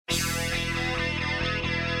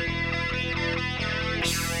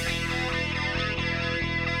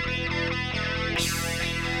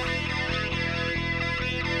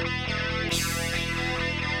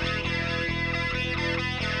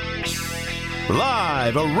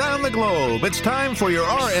Live around the globe, it's time for your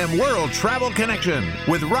RM World Travel Connection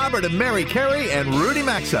with Robert and Mary Carey and Rudy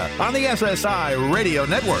Maxa on the SSI Radio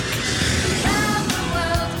Network.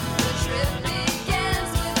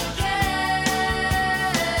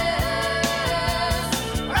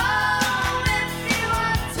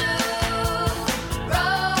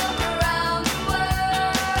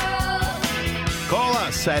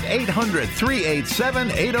 At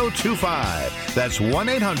 800-387-8025. That's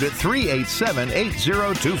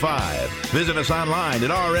 1-800-387-8025. Visit us online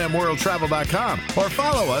at rmworldtravel.com or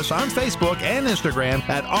follow us on Facebook and Instagram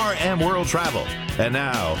at RM World Travel. And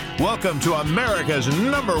now, welcome to America's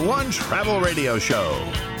 #1 travel radio show.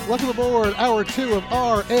 Welcome aboard Hour 2 of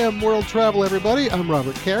RM World Travel, everybody. I'm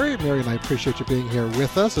Robert Carey. Mary and I appreciate you being here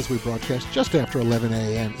with us as we broadcast just after 11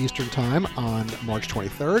 a.m. Eastern Time on March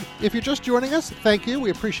 23rd. If you're just joining us, thank you. We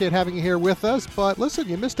appreciate having you here with us. But listen,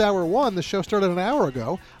 you missed Hour 1. The show started an hour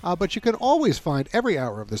ago. But you can always find every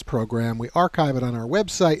hour of this program. We archive it on our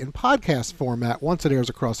website in podcast format once it airs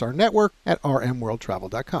across our network at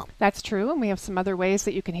rmworldtravel.com. That's true, and we have some other ways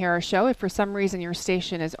that you can hear our show. If for some reason your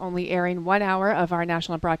station is only airing 1 hour of our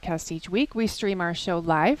national broadcast each week, we stream our show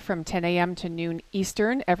live from 10 a.m. to noon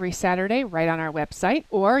Eastern every Saturday right on our website.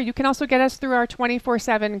 Or you can also get us through our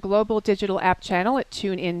 24/7 global digital app channel at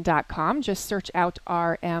tunein.com. Just search out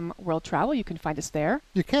RM World Travel. You can find us there.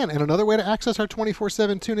 You can. And another way to access our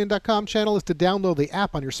 24/7 tunein.com channel is to download the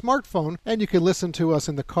app on your smartphone, and you can listen to us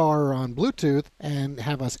in the car or on Bluetooth and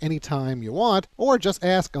have us anytime you want, or just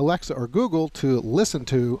ask Alexa or Google to listen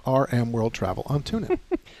to RM World Travel on TuneIn.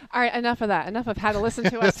 All right, enough of that. Enough of how to listen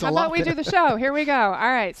to us. How about we do the show? Here we go. All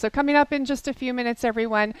right, so coming up in just a few minutes,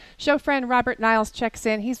 everyone, show friend Robert Niles checks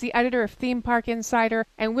in. He's the editor of Theme Park Insider,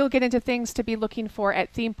 and we'll get into things to be looking for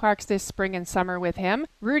at theme parks this spring and summer with him.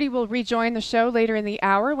 Rudy will rejoin the show later in the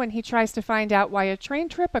hour when he tries to find out why a train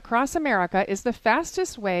trip across America is the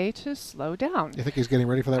fastest way to slow down. You think he's getting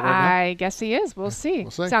ready for that right now? I guess he is. We'll see.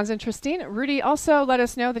 Sounds interesting. Rudy also let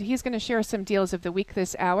us know that he's going to share some deals of the week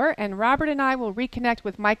this hour, and Robert and I will reconnect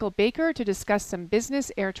with Michael Baker to discuss some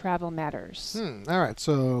business air travel matters. All right,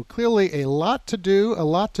 so clearly a lot to do,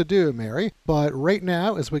 Mary. But right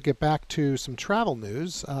now, as we get back to some travel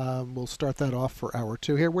news, we'll start that off for Hour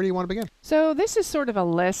 2 here. Where do you want to begin? So this is sort of a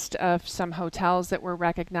list of some hotels that were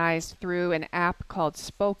recognized through an app called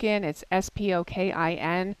Spokin. It's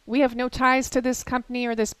Spokin. We have no ties to this company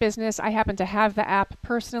or this business. I happen to have the app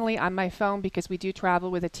personally on my phone because we do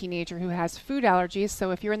travel with a teenager who has food allergies.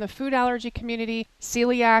 So if you're in the food allergy community,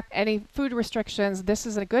 celiac, any food restrictions, this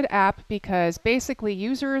is a good app because basically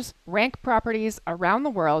users rank properties around the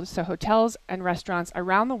world, so hotels and restaurants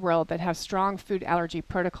around the world that have strong food allergy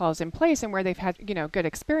protocols in place and where they've had, good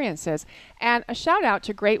experiences. And a shout out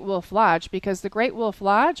to Great Wolf Lodge, because the Great Wolf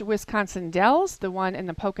Lodge, Wisconsin Dells, the one in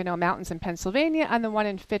the Pocono Mountains in Pennsylvania, and the one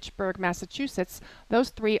in Fitchburg, Massachusetts, those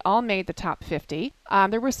three all made the top 50.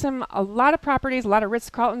 There were a lot of properties, a lot of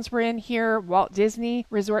Ritz-Carltons were in here. Walt Disney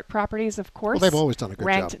Resort properties, of course. Well, they've always done a good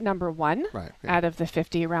ranked job. number 1 out of the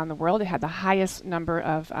 50 around the world. It had the highest number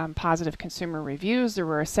of positive consumer reviews. There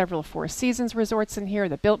were several Four Seasons resorts in here.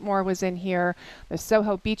 The Biltmore was in here. The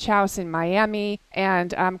Soho Beach House in Miami,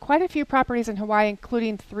 and quite a few properties in Hawaii,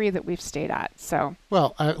 including 3 that we've stayed at. So,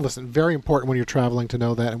 well, listen, very important when you're traveling to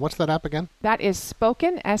know that. And what's that app again? That is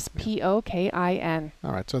Spokin, Spokin.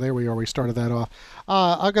 All right, so there we are. We started that off.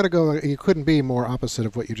 I've got to go. You couldn't be more opposite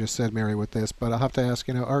of what you just said, Mary, with this. But I'll have to ask,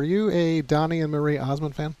 are you a Donnie and Marie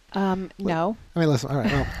Osmond fan? No. I mean, listen, all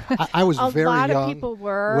right. Well, I was very young of people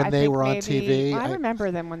were, when they were on TV. I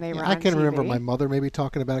remember them when they were on TV. I can remember my mother maybe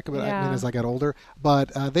talking about it as I got older.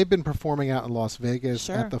 But they've been performing out in Las Vegas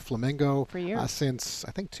at the Flamingo since,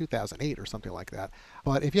 I think, 2008 or something like that.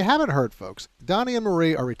 But if you haven't heard, folks, Donnie and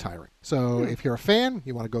Marie are retiring. So if you're a fan,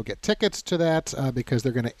 you want to go get tickets to that because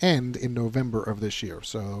they're going to end in November of this year.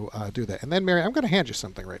 So do that. And then, Mary, I'm going to hand you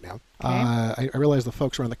something right now. Okay. I realize the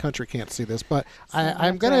folks around the country can't see this, but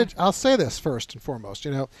I'll say this first and foremost.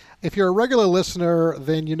 If you're a regular listener,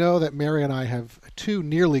 then you know that Mary and I have 2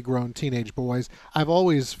 nearly grown teenage boys. I've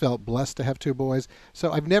always felt blessed to have 2 boys.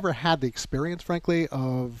 So I've never had the experience, frankly,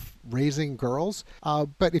 of raising girls.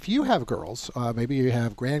 But if you have girls, maybe you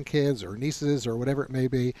have grandkids or nieces or whatever it may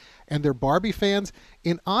be, and they're Barbie fans,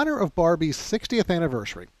 in honor of Barbie's 60th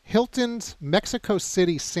anniversary, Hilton's Mexico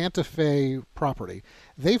City Santa Fe property,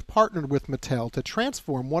 they've partnered with Mattel to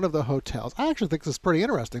transform one of the hotels. I actually think this is pretty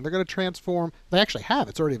interesting. They're going to transform, they actually have,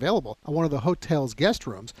 it's already available, one of the hotel's guest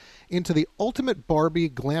rooms into the ultimate Barbie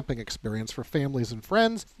glamping experience for families and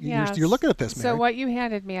friends. Yes. You're looking at this, Mary. So what you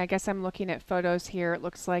handed me, I guess I'm looking at photos here. It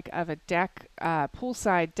looks like of a deck,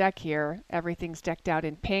 poolside deck here. Everything's decked out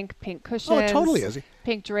in pink cushions. Oh, it totally is.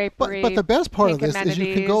 Pink drapery. But the best part of this amenities. is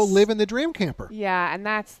you can go live in the dream camper. Yeah, and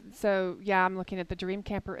I'm looking at the dream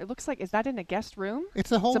camper. It looks like, is that in a guest room?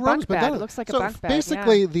 It's a whole room. Bunk bed. It looks like a bunk bed.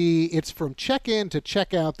 Basically, it's from check-in to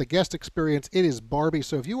check-out, the guest experience. It is Barbie.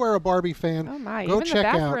 So if you are a Barbie fan, go check out. Even the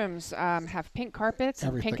bathrooms have pink carpets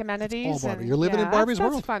and pink amenities. It's all Barbie. You're living in Barbie's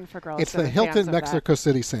world. That's fun for girls. It's the Hilton Mexico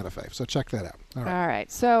City Santa Fe. So check that out. All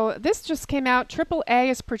right. So this just came out. AAA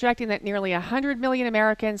is projecting that nearly 100 million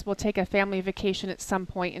Americans will take a family vacation at some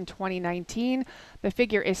point in 2019. The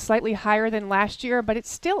figure is slightly higher than last year, but it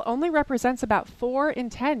still only represents about 4 in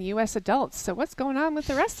 10 U.S. adults. So what's going on with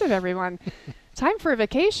the rest of everyone? Time for a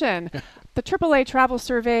vacation. The AAA Travel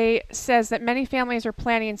Survey says that many families are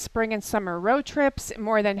planning spring and summer road trips.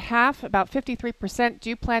 More than half, about 53%,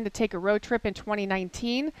 do plan to take a road trip in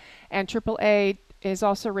 2019. And AAA is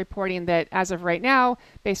also reporting that as of right now,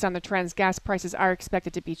 based on the trends, gas prices are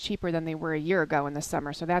expected to be cheaper than they were a year ago in the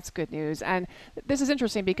summer. So that's good news. And this is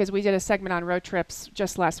interesting because we did a segment on road trips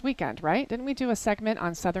just last weekend, right? Didn't we do a segment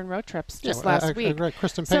on southern road trips last week?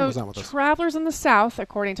 Kristen Payne was on with us. Travelers in the South,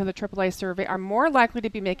 according to the AAA survey, are more likely to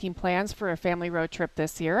be making plans for a family road trip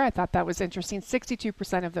this year. I thought that was interesting.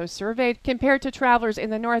 62% of those surveyed, compared to travelers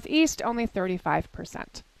in the Northeast, only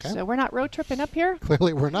 35%. Okay. So we're not road tripping up here?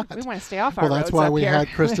 Clearly we're not. We want to stay off our roads. Well, that's why we here. had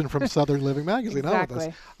Kristen from Southern Living Magazine on with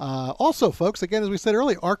us. Also, folks, again, as we said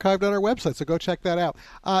earlier, archived on our website, so go check that out.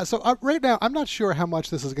 Right now, I'm not sure how much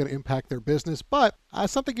this is going to impact their business, but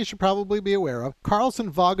something you should probably be aware of.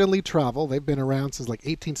 Carlson Wagenly Travel, they've been around since like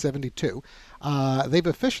 1872. They've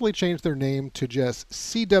officially changed their name to just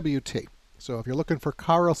CWT. So if you're looking for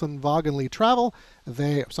Carlson Wagenly Travel,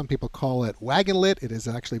 some people call it Wagenlit. It is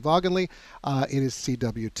actually Wagenly. It is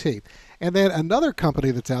CWT. And then another company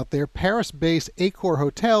that's out there, Paris-based Accor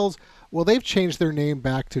Hotels, well, they've changed their name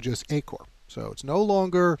back to just Accor. So it's no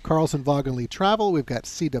longer Carlson Wagenly Travel. We've got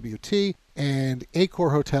CWT, and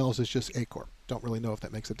Accor Hotels is just Accor. Don't really know if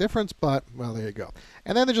that makes a difference, but, well, there you go.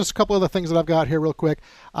 And then there's just a couple other things that I've got here real quick.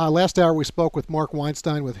 Last hour we spoke with Mark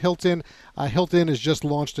Weinstein with Hilton. Hilton has just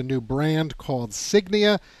launched a new brand called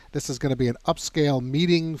Signia. This is going to be an upscale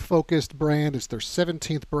meeting-focused brand. It's their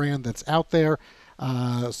 17th brand that's out there.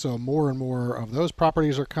 So more and more of those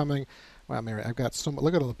properties are coming. Wow, Mary, I've got so much.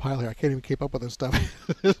 Look at all the pile here. I can't even keep up with this stuff.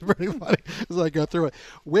 It's pretty funny as I go through it.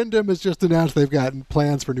 Wyndham has just announced they've got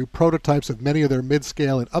plans for new prototypes of many of their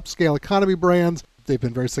mid-scale and upscale economy brands. They've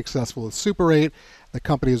been very successful with Super 8. The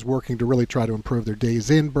company is working to really try to improve their Days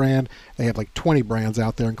Inn brand. They have like 20 brands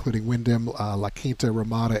out there, including Wyndham, La Quinta,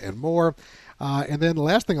 Ramada, and more. And then the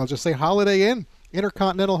last thing I'll just say, Holiday Inn.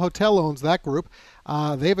 Intercontinental Hotel owns that group.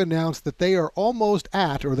 They've announced that they are almost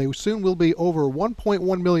at, or they soon will be, over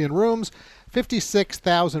 1.1 million rooms,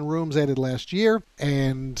 56,000 rooms added last year,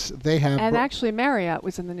 and they have... And actually, Marriott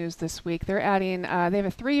was in the news this week. They're adding, they have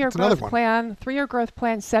a 3-year growth plan,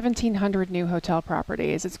 1,700 new hotel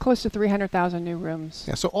properties. It's close to 300,000 new rooms.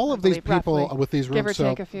 Yeah, so all of these people roughly, with these rooms, give or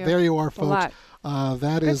take a few. There you are, folks.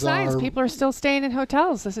 That good is signs. People are still staying in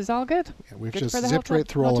hotels. This is all good. Yeah, we've good just zipped right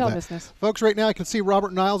through all of that. Business. Folks, right now I can see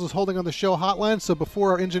Robert Niles is holding on the show hotline, so before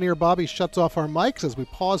our engineer Bobby shuts off our mics as we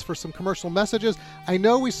pause for some commercial messages, I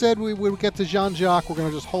know we said we would get to Jean-Jacques. We're going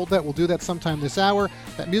to just hold that. We'll do that sometime this hour.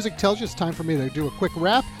 That music tells you it's time for me to do a quick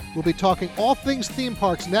wrap. We'll be talking all things theme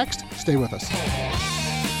parks next. Stay with us.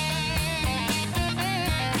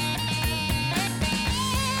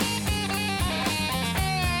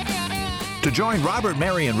 To join Robert,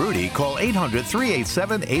 Mary, and Rudy, call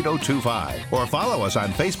 800-387-8025 or follow us on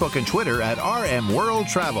Facebook and Twitter at RM World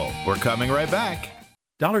Travel. We're coming right back.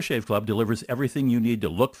 Dollar Shave Club delivers everything you need to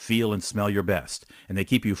look, feel, and smell your best, and they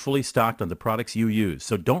keep you fully stocked on the products you use,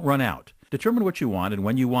 so don't run out. Determine what you want and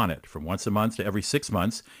when you want it, from once a month to every 6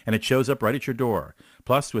 months, and it shows up right at your door.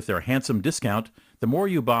 Plus, with their handsome discount, the more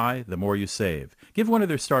you buy, the more you save. Give one of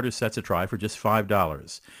their starter sets a try for just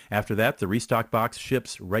 $5. After that, the restock box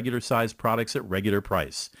ships regular-sized products at regular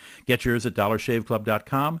price. Get yours at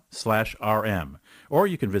dollarshaveclub.com/RM. Or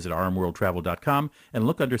you can visit rmworldtravel.com and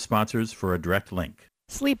look under sponsors for a direct link.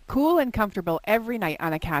 Sleep cool and comfortable every night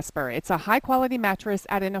on a Casper. It's a high-quality mattress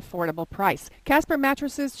at an affordable price. Casper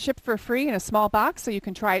mattresses ship for free in a small box, so you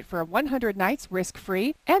can try it for 100 nights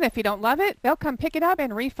risk-free. And if you don't love it, they'll come pick it up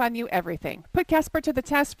and refund you everything. Put Casper to the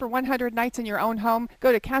test for 100 nights in your own home.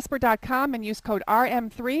 Go to Casper.com and use code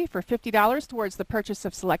RM3 for $50 towards the purchase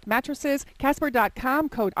of select mattresses. Casper.com,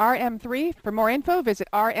 code RM3. For more info, visit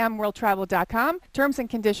rmworldtravel.com. Terms and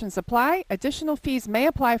conditions apply. Additional fees may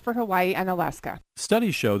apply for Hawaii and Alaska.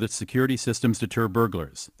 Studies show that security systems deter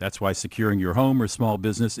burglars. That's why securing your home or small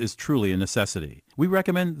business is truly a necessity. We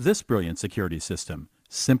recommend this brilliant security system.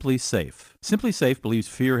 Simply Safe. Simply Safe believes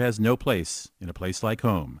fear has no place in a place like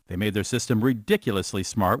home. They made their system ridiculously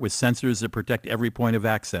smart with sensors that protect every point of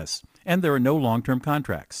access. And there are no long-term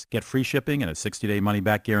contracts. Get free shipping and a 60-day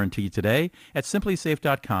money-back guarantee today at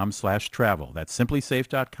simplysafe.com/travel. That's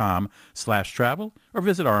simplysafe.com/travel, or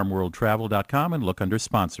visit rmworldtravel.com and look under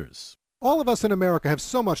sponsors. All of us in America have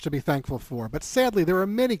so much to be thankful for, but sadly there are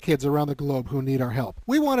many kids around the globe who need our help.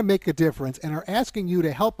 We want to make a difference and are asking you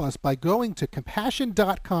to help us by going to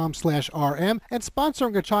compassion.com/rm and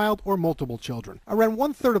sponsoring a child or multiple children. Around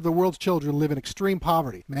 1/3 of the world's children live in extreme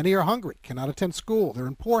poverty. Many are hungry, cannot attend school, they're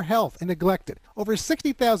in poor health and neglected. Over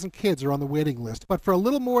 60,000 kids are on the waiting list, but for a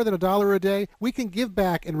little more than $1 a day, we can give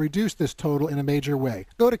back and reduce this total in a major way.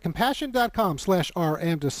 Go to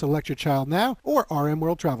compassion.com/rm to select your child now, or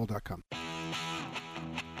rmworldtravel.com.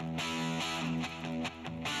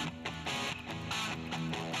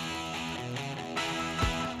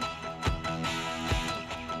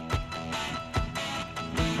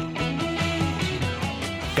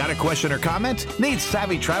 Got a question or comment? Need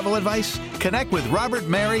savvy travel advice? Connect with Robert,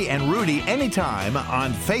 Mary, and Rudy anytime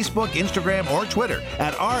on Facebook, Instagram, or Twitter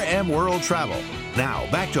at RM World Travel. Now,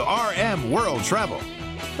 back to RM World Travel.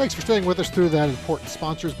 Thanks for staying with us through that important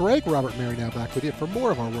sponsors break. Robert and Mary now back with you for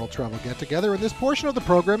more of our World Travel Get-Together, and this portion of the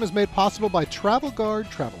program is made possible by Travel Guard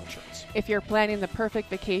Travel Insurance. If you're planning the perfect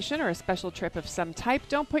vacation or a special trip of some type,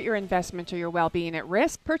 don't put your investment or your well-being at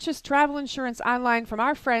risk. Purchase travel insurance online from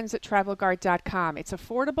our friends at TravelGuard.com. It's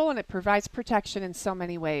affordable and it provides protection in so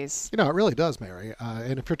many ways. You know, it really does, Mary.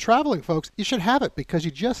 And if you're traveling, folks, you should have it because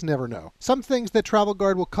you just never know. Some things that Travel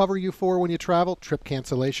Guard will cover you for when you travel: trip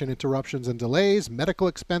cancellation, interruptions and delays, medical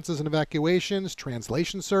expenses and evacuations,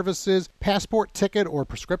 translation services, passport, ticket, or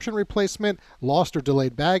prescription replacement, lost or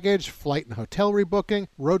delayed baggage, flight and hotel rebooking,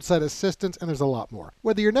 roadside assistance, and there's a lot more.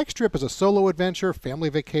 Whether your next trip is a solo adventure, family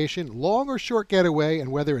vacation, long or short getaway,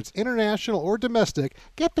 and whether it's international or domestic,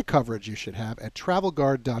 get the coverage you should have at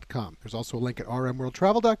TravelGuard.com. There's also a link at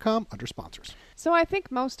rmworldtravel.com under sponsors. So I think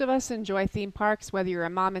most of us enjoy theme parks, whether you're a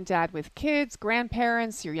mom and dad with kids,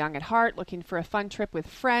 grandparents, you're young at heart, looking for a fun trip with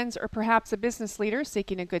friends, or perhaps a business leader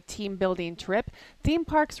seeking a good team-building trip. Theme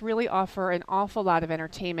parks really offer an awful lot of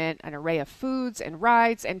entertainment, an array of foods and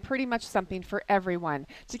rides, and pretty much something for everyone.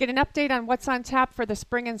 To get an update on what's on tap for the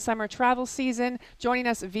spring and summer travel season, joining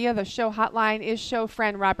us via the show hotline is show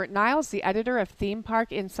friend Robert Niles, the editor of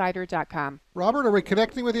ThemeParkInsider.com. Robert, are we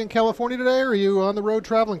connecting with you in California today, or are you on the road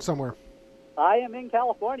traveling somewhere? I am in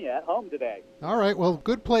California at home today. All right. Well,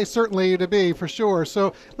 good place certainly to be for sure.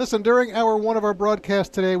 So listen, during one of our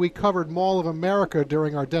broadcasts today, we covered Mall of America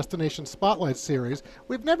during our Destination Spotlight series.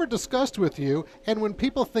 We've never discussed with you, and when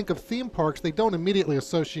people think of theme parks, they don't immediately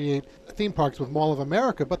associate theme parks with Mall of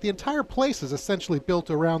America, but the entire place is essentially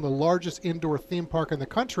built around the largest indoor theme park in the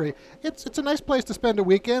country. It's a nice place to spend a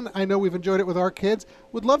weekend. I know we've enjoyed it with our kids.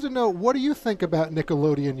 Would love to know, what do you think about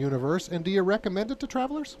Nickelodeon Universe, and do you recommend it to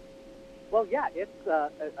travelers? Well, yeah, it's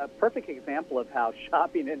a perfect example of how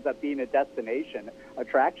shopping ends up being a destination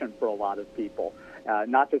attraction for a lot of people.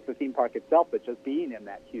 Not just the theme park itself, but just being in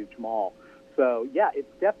that huge mall. So, yeah, it's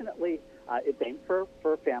definitely it's aimed for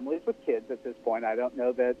families with kids at this point. I don't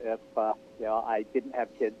know that if I didn't have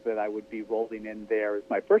kids that I would be rolling in there as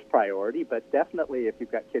my first priority, but definitely if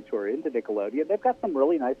you've got kids who are into Nickelodeon, they've got some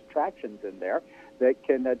really nice attractions in there that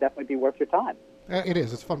can definitely be worth your time. It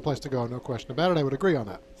is. It's a fun place to go, no question about it. I would agree on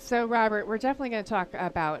that. So, Robert, we're definitely going to talk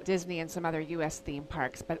about Disney and some other U.S. theme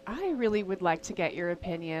parks, but I really would like to get your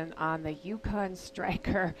opinion on the Yukon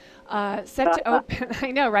Striker. Set to open.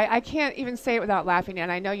 I know, right? I can't even say it without laughing,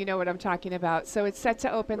 and I know you know what I'm talking about. So it's set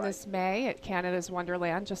to open this May at Canada's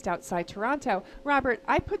Wonderland just outside Toronto. Robert,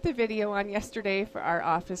 I put the video on yesterday for our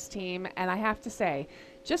office team, and I have to say,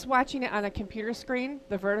 just watching it on a computer screen,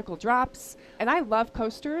 the vertical drops, and I love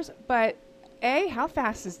coasters, but A, how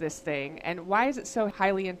fast is this thing, and why is it so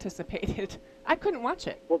highly anticipated? I couldn't watch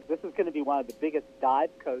it. Well, this is going to be one of the biggest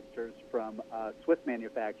dive coasters from a Swiss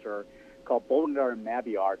manufacturer called Bollinger &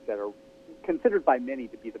 Mabillard that are considered by many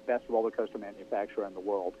to be the best roller coaster manufacturer in the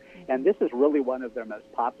world. And this is really one of their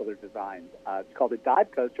most popular designs. It's called a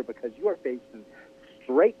dive coaster because you are facing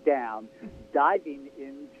straight down, diving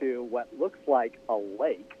into what looks like a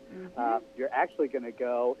lake. You're actually going to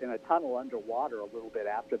go in a tunnel underwater a little bit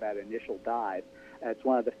after that initial dive. It's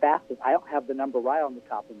one of the fastest. I don't have the number right on the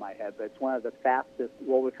top of my head, but it's one of the fastest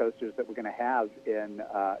roller coasters that we're going to have in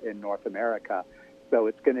North America. So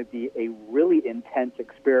it's going to be a really intense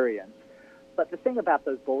experience. But the thing about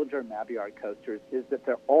those Bollinger & Mabillard coasters is that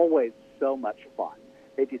they're always so much fun.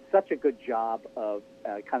 They do such a good job of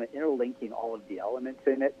kind of interlinking all of the elements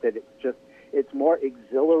in it that it's more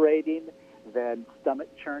exhilarating than stomach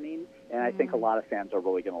churning, and I think a lot of fans are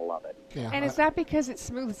really going to love it. Yeah. And is that because it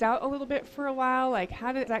smooths out a little bit for a while? Like,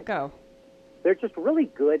 how did that go? They're just really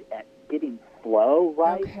good at getting flow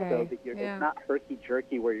right, so that it's not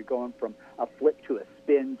herky-jerky where you're going from a flip to a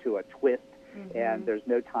spin to a twist, and there's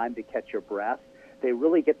no time to catch your breath. They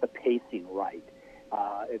really get the pacing right.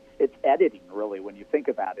 It's editing, really, when you think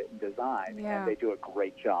about it in design, and they do a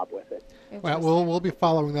great job with it. Well, we'll be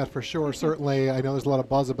following that for sure. Certainly, I know there's a lot of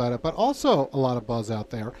buzz about it, but also a lot of buzz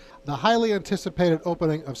out there. The highly anticipated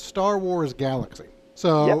opening of Star Wars Galaxy.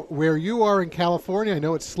 So where you are in California, I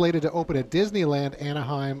know it's slated to open at Disneyland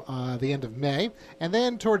Anaheim the end of May. And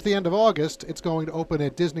then towards the end of August, it's going to open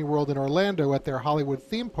at Disney World in Orlando at their Hollywood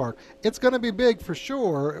theme park. It's going to be big for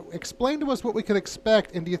sure. Explain to us what we can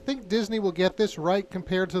expect. And do you think Disney will get this right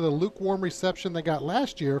compared to the lukewarm reception they got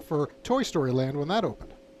last year for Toy Story Land when that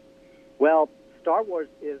opened? Well, Star Wars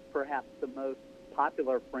is perhaps the most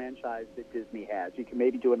popular franchise that Disney has. You can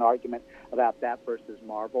maybe do an argument about that versus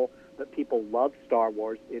Marvel, but people love Star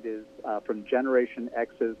Wars. It is from Generation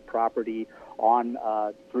X's property on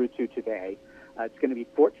through to today. It's going to be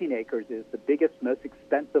 14 acres. It is the biggest, most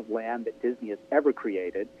expensive land that Disney has ever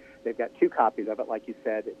created. They've got 2 copies of it, like you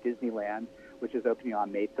said, at Disneyland, which is opening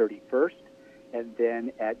on May 31st, and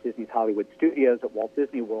then at Disney's Hollywood Studios at Walt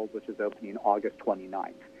Disney World, which is opening August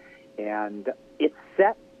 29th. And it's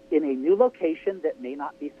set in a new location that may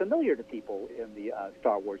not be familiar to people in the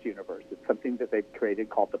Star Wars universe. It's something that they've created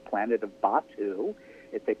called the Planet of Batuu.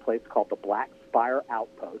 It's a place called the Black Spire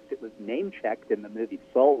Outpost. It was name-checked in the movie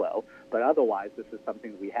Solo, but otherwise this is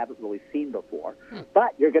something we haven't really seen before.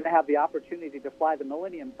 But you're going to have the opportunity to fly the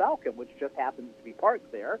Millennium Falcon, which just happens to be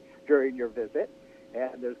parked there during your visit.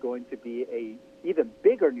 And there's going to be a even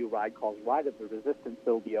bigger new ride called Ride of the Resistance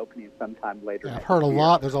that will be opening sometime later. I've heard a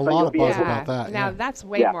lot. There's a lot of buzz about that. Now, that's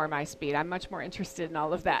way more my speed. I'm much more interested in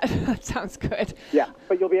all of that. That sounds good. Yeah,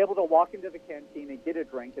 but you'll be able to walk into the canteen and get a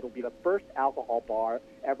drink. It'll be the first alcohol bar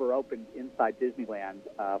ever opened inside Disneyland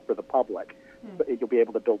for the public. So you'll be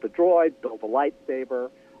able to build a droid, build a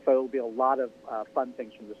lightsaber. So it'll be a lot of fun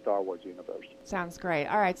things from the Star Wars universe. Sounds great.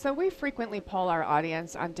 All right, so we frequently poll our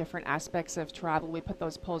audience on different aspects of travel. We put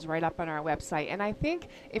those polls right up on our website. And I think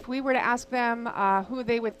if we were to ask them who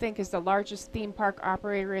they would think is the largest theme park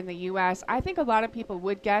operator in the U.S., I think a lot of people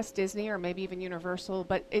would guess Disney or maybe even Universal,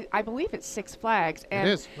 but I believe it's Six Flags. And,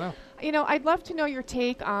 it is. Wow. You know, I'd love to know your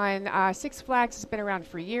take on Six Flags. Has been around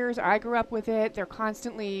for years. I grew up with it. They're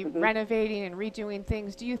constantly renovating and redoing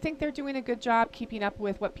things. Do you think they're doing a good job keeping up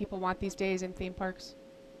with what people want these days in theme parks?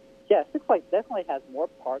 Yeah, Six Flags definitely has more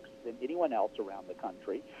parks than anyone else around the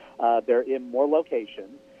country. They're in more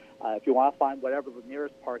locations. If you want to find whatever the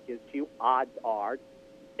nearest park is to you, odds are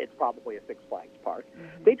it's probably a Six Flags park.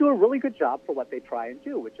 They do a really good job for what they try and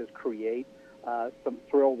do, which is create some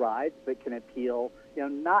thrill rides that can appeal,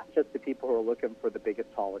 not just to people who are looking for the biggest,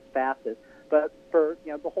 tallest, fastest, but for,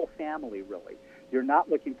 the whole family, really. You're not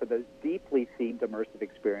looking for those deeply themed immersive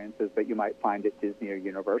experiences that you might find at Disney or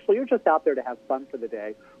Universal. You're just out there to have fun for the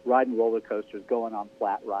day, riding roller coasters, going on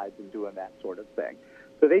flat rides, and doing that sort of thing.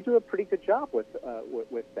 So they do a pretty good job with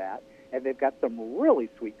that, and they've got some really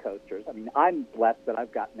sweet coasters. I mean, I'm blessed that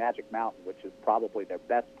I've got Magic Mountain, which is probably their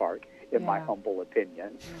best park, in my humble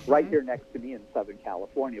opinion, right here next to me in Southern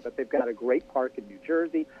California. But they've got a great park in New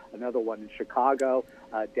Jersey, another one in Chicago,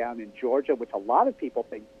 down in Georgia, which a lot of people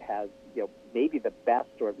think has, maybe the best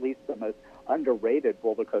or at least the most underrated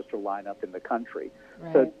roller coaster lineup in the country.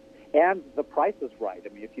 Right. So, and the price is right.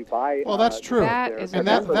 I mean, if you buy... Well, that's true.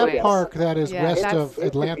 That park that is west of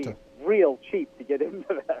Atlanta. Real cheap to get into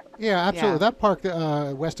there. Yeah, absolutely. That park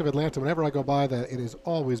west of Atlanta, whenever I go by that, it is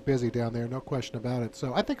always busy down there, no question about it.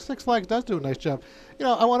 So I think Six Flags does do a nice job.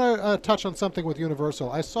 I want to touch on something with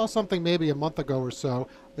Universal. I saw something maybe a month ago or so.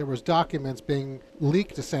 There was documents being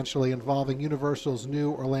leaked, essentially, involving Universal's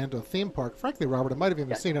new Orlando theme park. Frankly, Robert, I might have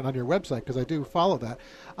even seen it on your website because I do follow that.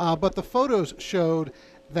 But the photos showed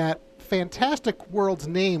that Fantastic World's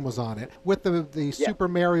name was on it with the Super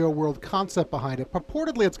Mario World concept behind it.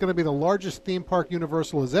 Purportedly, it's going to be the largest theme park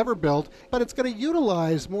Universal has ever built, but it's going to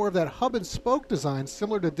utilize more of that hub and spoke design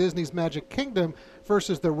similar to Disney's Magic Kingdom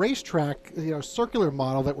versus the racetrack, circular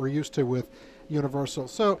model that we're used to with Universal.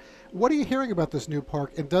 So what are you hearing about this new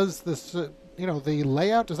park, and does this, the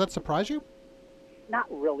layout, does that surprise you? Not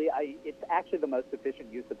really. It's actually the most efficient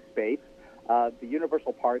use of space. The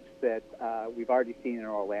Universal parks that we've already seen in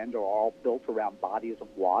Orlando are all built around bodies of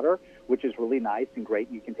water, which is really nice and great,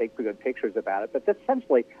 and you can take good pictures about it. But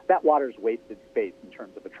essentially, that water is wasted space in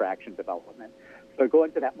terms of attraction development. So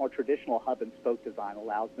going to that more traditional hub and spoke design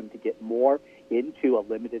allows them to get more into a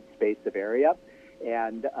limited space of area.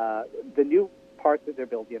 And the new park that they're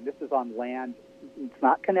building, and this is on land. It's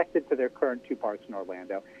not connected to their current 2 parks in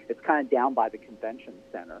Orlando. It's kind of down by the convention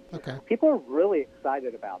center. Okay. People are really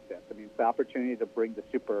excited about this. I mean, it's the opportunity to bring the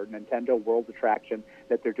Super Nintendo World attraction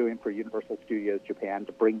that they're doing for Universal Studios Japan,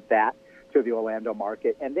 to bring that to the Orlando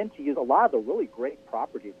market, and then to use a lot of the really great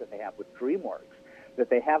properties that they have with DreamWorks that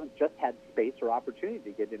they haven't just had space or opportunity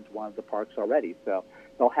to get into one of the parks already. So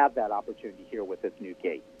they'll have that opportunity here with this new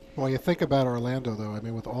gate. Well, you think about Orlando, though. I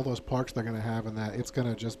mean, with all those parks they're going to have, and that it's going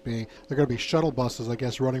to just be, they're going to be shuttle buses, I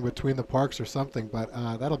guess, running between the parks or something. But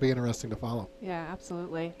that'll be interesting to follow. Yeah,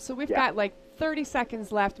 absolutely. So we've got like 30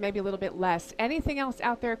 seconds left, maybe a little bit less. Anything else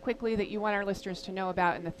out there quickly that you want our listeners to know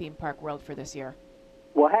about in the theme park world for this year?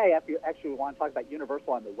 Well, hey, if you actually want to talk about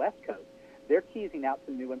Universal on the West Coast, they're teasing out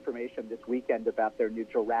some new information this weekend about their new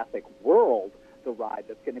Jurassic World, the ride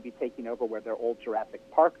that's going to be taking over where their old Jurassic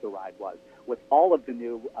Park, the ride was, with all of the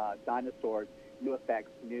new dinosaurs, new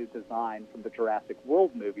effects, new design from the Jurassic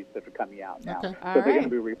World movies that are coming out now. Okay. So they're going to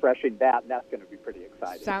be refreshing that, and that's going to be pretty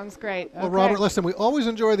exciting. Sounds great. Well, Robert, listen, we always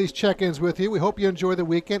enjoy these check-ins with you. We hope you enjoy the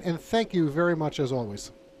weekend, and thank you very much as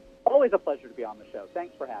always. Always a pleasure to be on the show.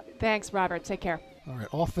 Thanks for having me. Thanks, Robert. Take care. All right,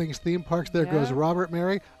 all things theme parks. There goes Robert,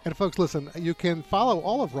 Mary. And folks, listen, you can follow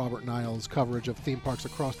all of Robert Niles' coverage of theme parks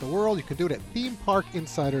across the world. You can do it at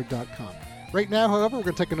themeparkinsider.com. Right now, however, we're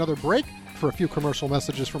going to take another break for a few commercial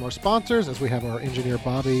messages from our sponsors as we have our engineer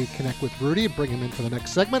Bobby connect with Rudy and bring him in for the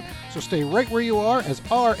next segment. So stay right where you are as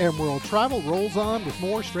RM World Travel rolls on with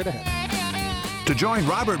more straight ahead. To join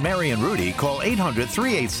Robert, Mary, and Rudy, call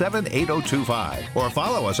 800-387-8025 or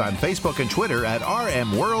follow us on Facebook and Twitter at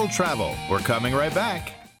RM World Travel. We're coming right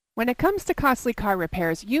back. When it comes to costly car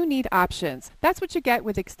repairs, you need options. That's what you get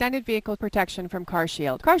with extended vehicle protection from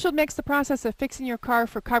CarShield. CarShield makes the process of fixing your car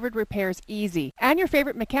for covered repairs easy, and your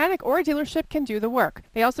favorite mechanic or dealership can do the work.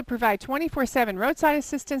 They also provide 24/7 roadside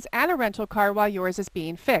assistance and a rental car while yours is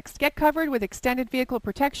being fixed. Get covered with extended vehicle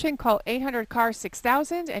protection. Call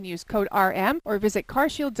 800-CAR-6000 and use code RM, or visit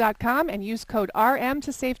carshield.com and use code RM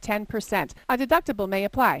to save 10%. A deductible may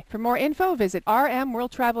apply. For more info, visit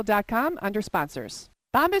rmworldtravel.com under sponsors.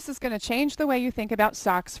 Bombas is going to change the way you think about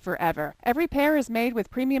socks forever. Every pair is made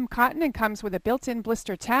with premium cotton and comes with a built-in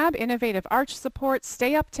blister tab, innovative arch support,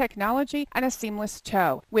 stay-up technology, and a seamless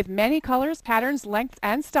toe. With many colors, patterns, lengths,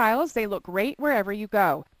 and styles, they look great wherever you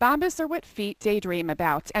go. Bombas are what feet daydream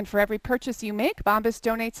about, and for every purchase you make, Bombas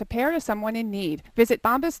donates a pair to someone in need. Visit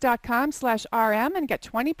bombas.com/RM and get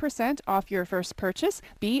 20% off your first purchase,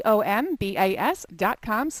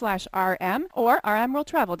 bombas.com/RM, or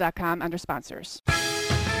rmworldtravel.com under sponsors.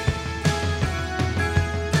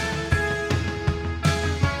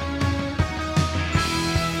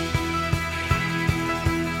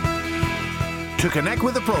 To connect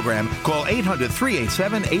with the program, call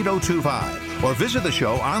 800-387-8025 or visit the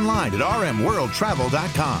show online at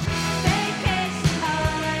rmworldtravel.com.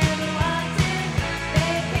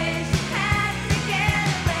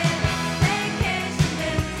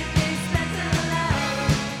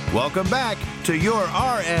 Welcome back to your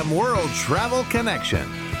RM World Travel Connection.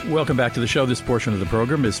 Welcome back to the show. This portion of the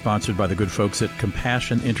program is sponsored by the good folks at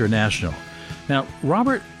Compassion International. Now,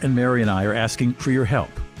 Robert and Mary and I are asking for your help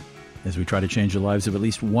as we try to change the lives of at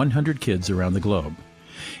least 100 kids around the globe.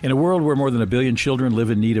 In a world where more than 1 billion children live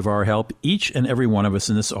in need of our help, each and every one of us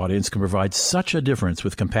in this audience can provide such a difference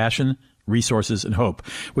with compassion, resources, and hope,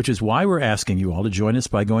 which is why we're asking you all to join us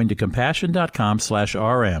by going to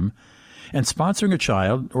compassion.com/RM and sponsoring a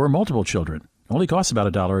child or multiple children. It only costs about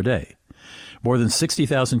 $1 a day. More than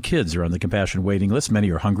 60,000 kids are on the Compassion waiting list.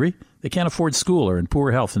 Many are hungry. They can't afford school, or in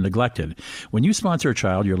poor health and neglected. When you sponsor a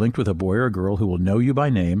child, you're linked with a boy or a girl who will know you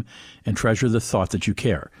by name and treasure the thought that you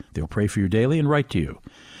care. They'll pray for you daily and write to you.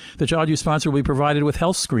 The child you sponsor will be provided with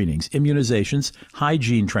health screenings, immunizations,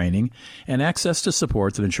 hygiene training, and access to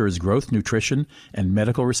support that ensures growth, nutrition, and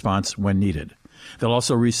medical response when needed. They'll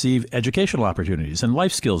also receive educational opportunities and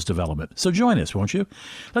life skills development. So join us, won't you?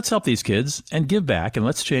 Let's help these kids and give back, and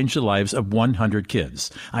let's change the lives of 100 kids.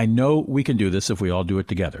 I know we can do this if we all do it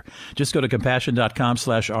together. Just go to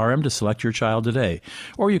compassion.com/RM to select your child today.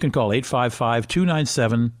 Or you can call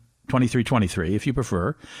 855-297-2323 if you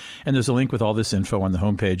prefer. And there's a link with all this info on the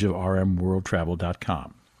homepage of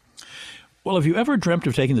rmworldtravel.com. Well, have you ever dreamt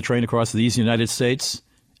of taking the train across these United States?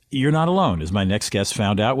 You're not alone, as my next guest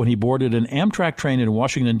found out when he boarded an Amtrak train in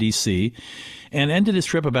Washington, D.C., and ended his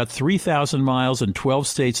trip about 3,000 miles and 12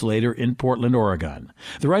 states later in Portland, Oregon.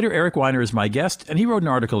 The writer Eric Weiner is my guest, and he wrote an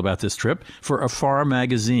article about this trip for Afar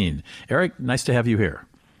magazine. Eric, nice to have you here.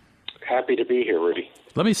 Happy to be here, Rudy.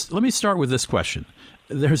 Let me start with this question.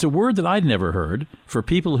 There's a word that I'd never heard for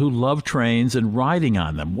people who love trains and riding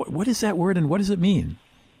on them. What is that word, and what does it mean?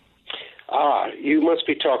 You must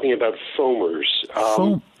be talking about foamers.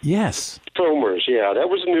 Yes. Foamers, yeah. That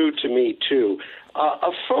was new to me, too.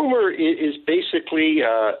 A foamer is basically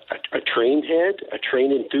a train head, a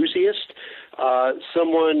train enthusiast,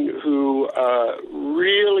 someone who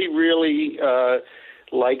really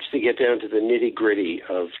likes to get down to the nitty-gritty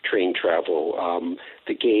of train travel,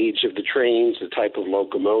 the gauge of the trains, the type of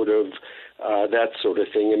locomotive, that sort of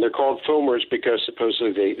thing. And they're called foamers because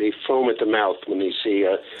supposedly they foam at the mouth when they see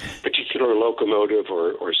a particular locomotive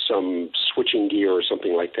or some switching gear or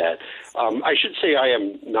something like that. I should say I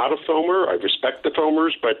am not a foamer. I respect the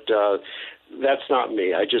foamers, but that's not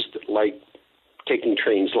me. I just like taking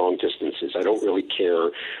trains long distances. I don't really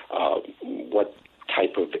care what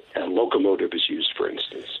type of locomotive is used, for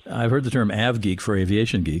instance. I've heard the term AvGeek for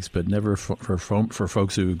aviation geeks, but never for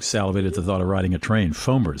folks who salivated at the thought of riding a train.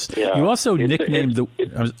 Foamers. Yeah, you also nicknamed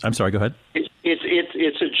I'm sorry. Go ahead.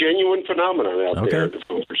 It's a genuine phenomenon out there. The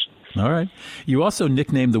foamers. All right. You also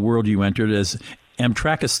nicknamed the world you entered as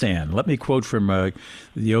Amtrakistan. Let me quote from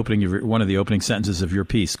the opening of one of the opening sentences of your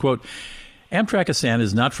piece. Quote, Amtrakistan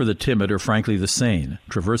is not for the timid or, frankly, the sane.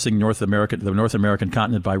 Traversing the North American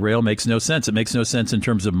continent by rail makes no sense. It makes no sense in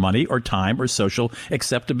terms of money or time or social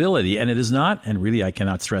acceptability. And it is not, and really I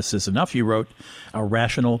cannot stress this enough, you wrote, a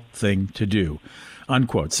rational thing to do,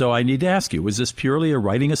 unquote. So I need to ask you, was this purely a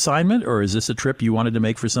writing assignment, or is this a trip you wanted to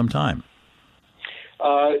make for some time?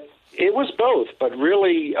 It was both, but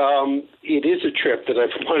really it is a trip that I've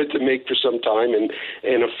wanted to make for some time, and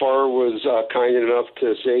Afar was kind enough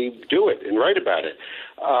to say, do it and write about it.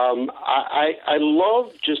 I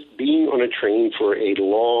love just being on a train for a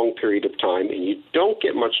long period of time, and you don't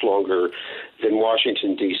get much longer than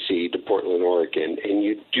Washington, D.C. to Portland, Oregon, and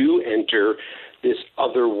you do enter this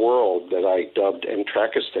other world that I dubbed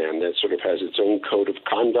Amtrakistan that sort of has its own code of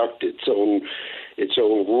conduct, its own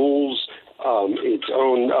rules, its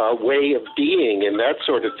own way of being and that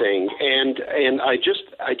sort of thing. And I just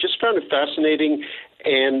found it fascinating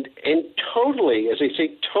and totally, as I say,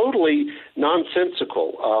 totally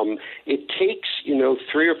nonsensical. It takes,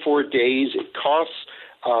 3 or 4 days. It costs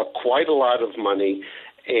quite a lot of money.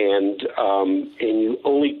 And you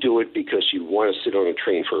only do it because you want to sit on a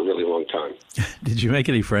train for a really long time. Did you make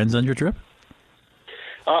any friends on your trip?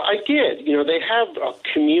 I did. They have a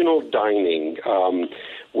communal dining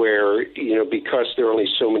where, because there are only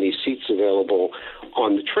so many seats available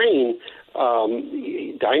on the train,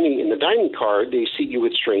 dining in the dining car, they seat you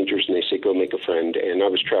with strangers and they say, go make a friend. And I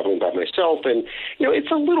was traveling by myself. And,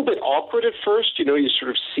 it's a little bit awkward at first. You're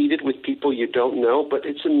sort of seated with people you don't know. But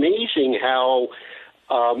it's amazing how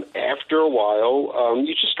after a while,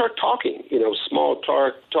 you just start talking, small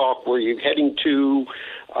talk, where you're heading to,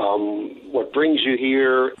 what brings you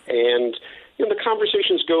here, and the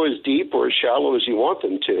conversations go as deep or as shallow as you want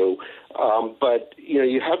them to. But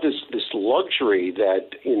you have this luxury that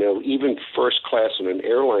even first class on an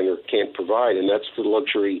airliner can't provide, and that's the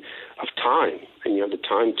luxury of time. And you have the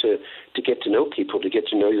time to get to know people, to get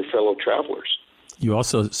to know your fellow travelers. You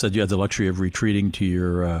also said you had the luxury of retreating to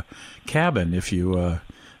your cabin if you.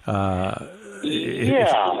 What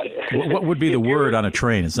would be the word on a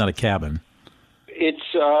train? It's not a cabin. It's,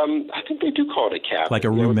 I think they do call it a cabin. Like a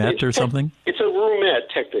roomette or something? It's a roomette,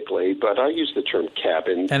 technically, but I use the term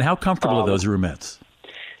cabin. And how comfortable are those roomettes?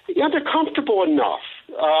 Yeah, they're comfortable enough.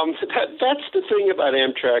 That's the thing about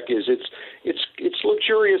Amtrak is it's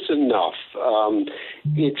luxurious enough.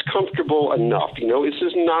 It's comfortable enough. This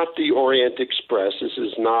is not the Orient Express. This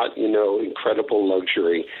is not, incredible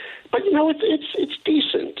luxury. But, it's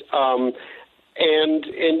decent. And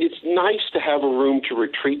it's nice to have a room to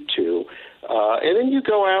retreat to. And then you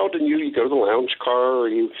go out and you go to the lounge car, or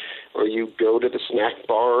you go to the snack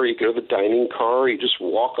bar, or you go to the dining car, or you just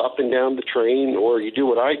walk up and down the train, or you do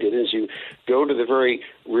what I did, is you go to the very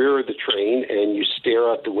rear of the train and you stare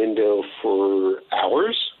out the window for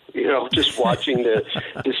hours, just watching the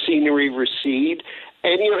scenery recede.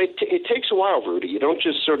 And it takes a while, Rudy. You don't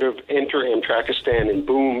just sort of enter Amtrakistan and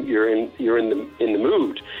boom, you're in the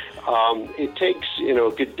mood. It takes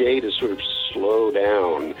a good day to sort of slow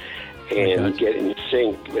down and get in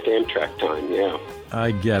sync with Amtrak time. Yeah,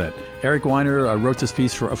 I get it. Eric Weiner wrote this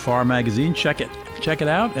piece for Afar magazine. Check it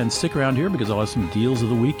out, and stick around here because I'll have some deals of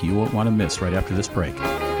the week you won't want to miss right after this break.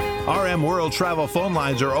 RM World Travel phone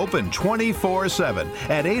lines are open 24/7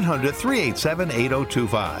 at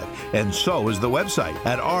 800-387-8025. And so is the website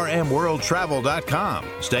at rmworldtravel.com.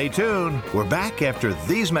 Stay tuned. We're back after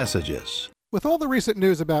these messages. With all the recent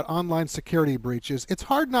news about online security breaches, it's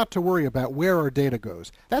hard not to worry about where our data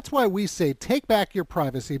goes. That's why we say take back your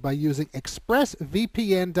privacy by using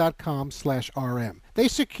expressvpn.com/rm. They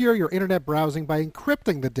secure your internet browsing by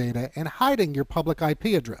encrypting the data and hiding your public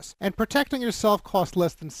IP address. And protecting yourself costs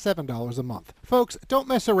less than $7 a month. Folks, don't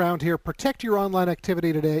mess around here. Protect your online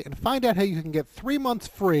activity today and find out how you can get 3 months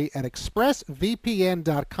free at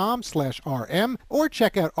expressvpn.com/rm or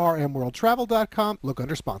check out rmworldtravel.com. Look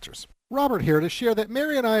under sponsors. Robert here to share that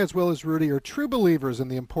Mary and I, as well as Rudy, are true believers in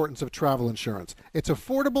the importance of travel insurance. It's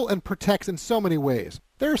affordable and protects in so many ways.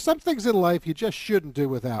 There are some things in life you just shouldn't do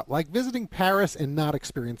without, like visiting Paris and not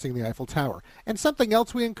experiencing the Eiffel Tower. And something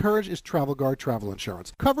else we encourage is Travel Guard travel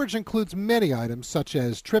insurance. Coverage includes many items such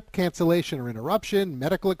as trip cancellation or interruption,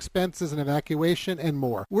 medical expenses and evacuation, and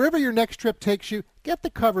more. Wherever your next trip takes you, get the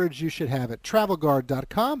coverage you should have at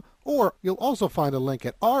travelguard.com, or you'll also find a link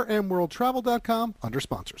at rmworldtravel.com under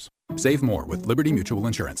sponsors. Save more with Liberty Mutual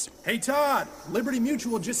Insurance. Hey, Todd, Liberty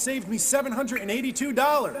Mutual just saved me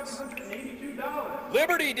 $782.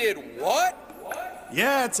 Liberty did what?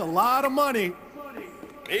 Yeah, it's a lot of money.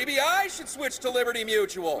 Maybe I should switch to Liberty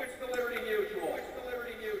Mutual.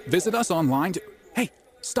 Visit us online to... Hey,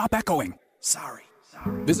 stop echoing. Sorry.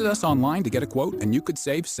 Visit us online to get a quote, and you could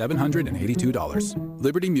save $782.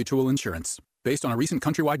 Liberty Mutual Insurance. Based on a recent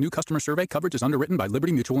countrywide new customer survey, coverage is underwritten by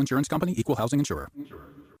Liberty Mutual Insurance Company, Equal Housing Insurer.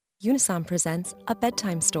 Unisom presents A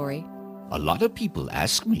Bedtime Story. A lot of people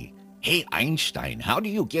ask me, "Hey Einstein, how do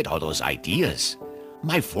you get all those ideas?"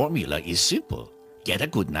 My formula is simple. Get a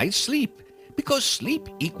good night's sleep. Because sleep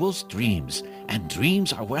equals dreams, and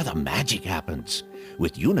dreams are where the magic happens.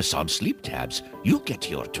 With Unisom sleep tabs, you'll get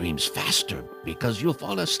to your dreams faster because you'll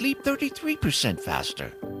fall asleep 33%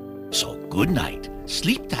 faster. So good night,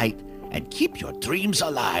 sleep tight, and keep your dreams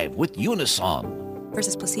alive with Unisom.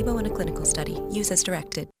 Versus placebo in a clinical study. Use as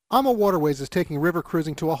directed. AMA Waterways is taking river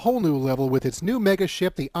cruising to a whole new level with its new mega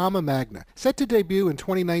ship, the AMA Magna. Set to debut in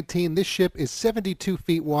 2019, this ship is 72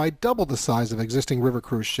 feet wide, double the size of existing river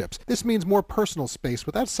cruise ships. This means more personal space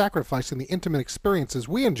without sacrificing the intimate experiences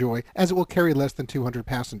we enjoy, as it will carry less than 200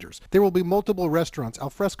 passengers. There will be multiple restaurants,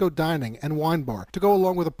 alfresco dining, and wine bar to go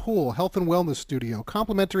along with a pool, health and wellness studio,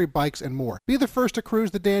 complimentary bikes, and more. Be the first to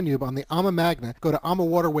cruise the Danube on the AMA Magna. Go to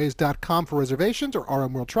amawaterways.com for reservations or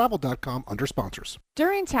rmworldtravel.com under sponsors.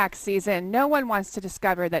 During tax season, no one wants to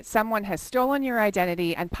discover that someone has stolen your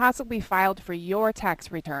identity and possibly filed for your tax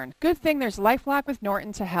return. Good thing there's LifeLock with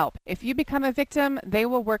Norton to help. If you become a victim, they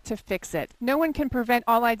will work to fix it. No one can prevent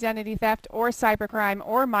all identity theft or cybercrime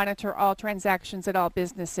or monitor all transactions at all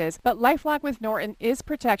businesses, but LifeLock with Norton is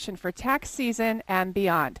protection for tax season and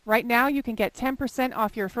beyond. Right now, you can get 10%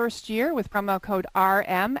 off your first year with promo code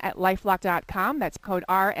RM at lifelock.com. That's code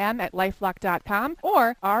RM at lifelock.com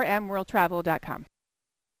or rmworldtravel.com.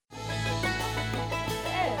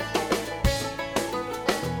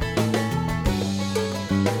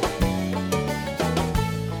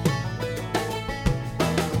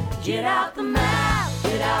 Get out the map,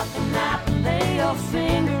 and lay your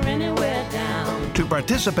finger anywhere down. To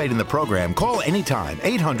participate in the program, call anytime,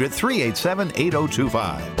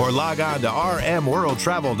 800-387-8025, or log on to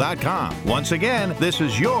rmworldtravel.com. Once again, this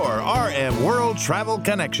is your RM World Travel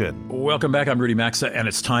Connection. Welcome back. I'm Rudy Maxa, and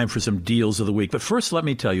it's time for some deals of the week. But first, let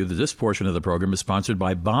me tell you that this portion of the program is sponsored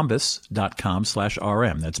by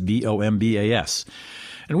Bombas.com/RM. That's Bombas.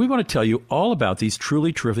 And we want to tell you all about these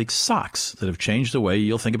truly terrific socks that have changed the way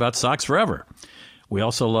you'll think about socks forever. We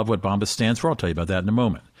also love what Bombas stands for. I'll tell you about that in a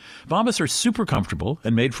moment. Bombas are super comfortable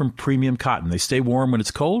and made from premium cotton. They stay warm when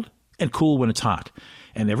it's cold and cool when it's hot.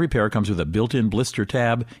 And every pair comes with a built-in blister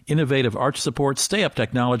tab, innovative arch support, stay-up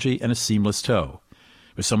technology, and a seamless toe.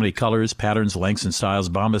 With so many colors, patterns, lengths, and styles,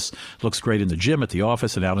 Bombas looks great in the gym, at the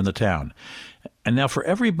office, and out in the town. And now for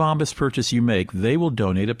every Bombas purchase you make, they will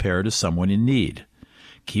donate a pair to someone in need.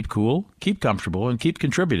 Keep cool, keep comfortable, and keep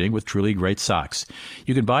contributing with truly great socks.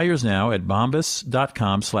 You can buy yours now at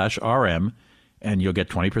bombas.com/RM, and you'll get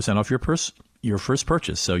 20% off your first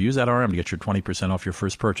purchase. So use that RM to get your 20% off your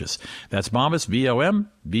first purchase. That's Bombas,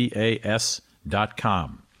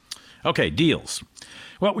 BOMBAS.com. Okay, deals.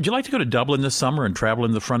 Well, would you like to go to Dublin this summer and travel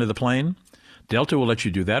in the front of the plane? Delta will let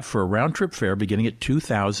you do that for a round-trip fare beginning at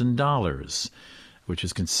 $2,000. Which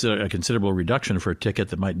is a considerable reduction for a ticket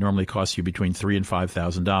that might normally cost you between $3,000 and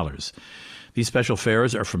 $5,000. These special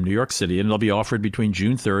fares are from New York City, and they'll be offered between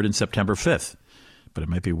June 3rd and September 5th. But it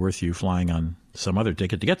might be worth you flying on some other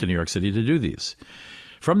ticket to get to New York City to do these.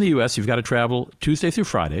 From the U.S., you've got to travel Tuesday through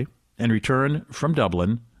Friday and return from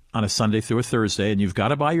Dublin on a Sunday through a Thursday, and you've got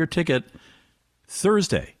to buy your ticket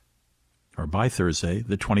Thursday. or by Thursday,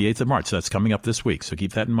 the 28th of March. So that's coming up this week, so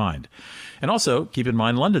keep that in mind. And also, keep in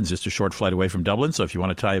mind, London's just a short flight away from Dublin, so if you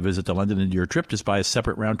want to tie a visit to London into your trip, just buy a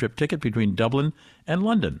separate round-trip ticket between Dublin and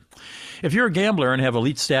London. If you're a gambler and have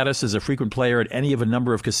elite status as a frequent player at any of a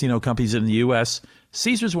number of casino companies in the U.S.,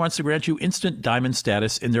 Caesars wants to grant you instant diamond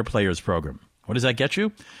status in their Players program. What does that get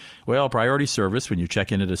you? Well, priority service when you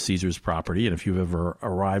check in at a Caesars property, and if you've ever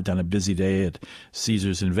arrived on a busy day at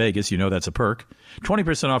Caesars in Vegas, you know that's a perk.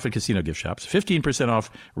 20% off at casino gift shops, 15%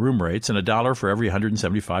 off room rates, and $1 for every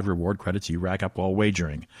 175 reward credits you rack up while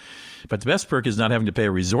wagering. But the best perk is not having to pay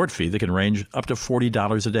a resort fee that can range up to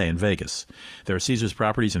 $40 a day in Vegas. There are Caesars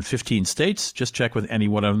properties in 15 states. Just check with any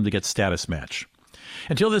one of them to get status match.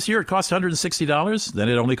 Until this year, it cost $160. Then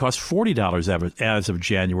it only cost $40 as of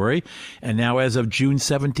January. And now as of June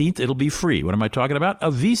 17th, it'll be free. What am I talking about? A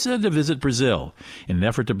visa to visit Brazil. In an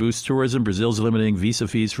effort to boost tourism, Brazil's eliminating visa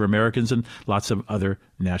fees for Americans and lots of other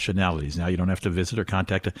nationalities. Now you don't have to visit or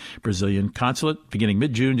contact a Brazilian consulate. Beginning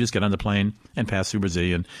mid-June, just get on the plane and pass through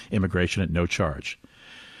Brazilian immigration at no charge.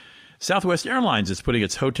 Southwest Airlines is putting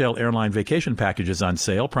its hotel airline vacation packages on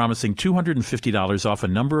sale, promising $250 off a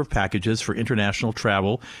number of packages for international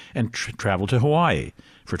travel and travel to Hawaii.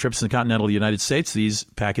 For trips in the continental United States, these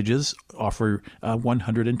packages offer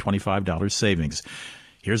 $125 savings.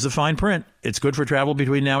 Here's the fine print. It's good for travel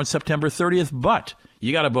between now and September 30th, but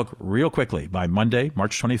you got to book real quickly by Monday,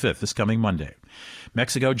 March 25th, this coming Monday.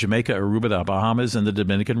 Mexico, Jamaica, Aruba, the Bahamas, and the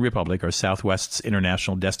Dominican Republic are Southwest's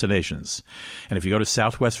international destinations. And if you go to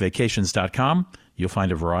southwestvacations.com, you'll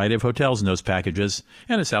find a variety of hotels in those packages.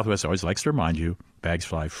 And as Southwest always likes to remind you, bags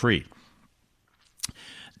fly free.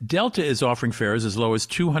 Delta is offering fares as low as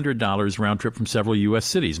 $200 round trip from several U.S.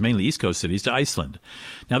 cities, mainly East Coast cities, to Iceland.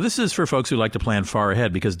 Now, this is for folks who like to plan far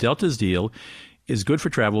ahead because Delta's deal is good for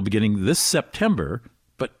travel beginning this September,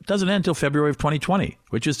 but doesn't end until February of 2020,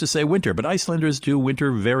 which is to say winter. But Icelanders do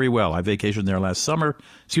winter very well. I vacationed there last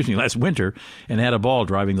winter, and had a ball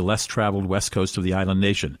driving the less traveled west coast of the island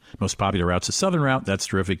nation. Most popular route's the southern route. That's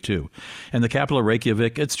terrific, too. And the capital,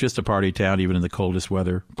 Reykjavik, it's just a party town, even in the coldest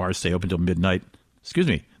weather. Bars stay open till midnight.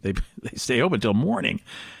 They stay open till morning.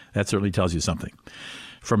 That certainly tells you something.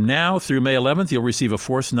 From now through May 11th, you'll receive a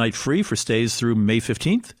fourth night free for stays through May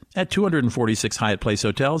 15th at 246 Hyatt Place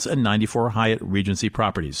hotels and 94 Hyatt Regency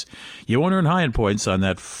properties. You won't earn Hyatt points on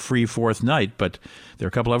that free fourth night, but there are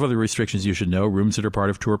a couple of other restrictions you should know. Rooms that are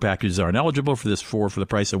part of tour packages aren't eligible for this for the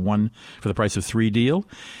price of three deal.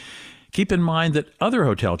 Keep in mind that other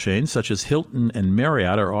hotel chains, such as Hilton and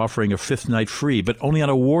Marriott, are offering a fifth night free, but only on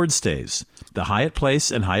award stays. The Hyatt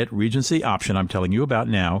Place and Hyatt Regency option I'm telling you about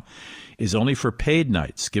now is only for paid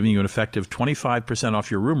nights, giving you an effective 25%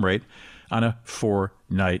 off your room rate on a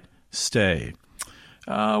 4-night stay.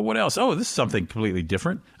 What else? Oh, this is something completely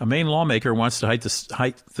different. A Maine lawmaker wants to hike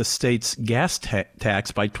the state's gas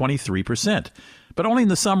tax by 23%, but only in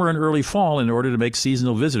the summer and early fall in order to make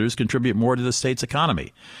seasonal visitors contribute more to the state's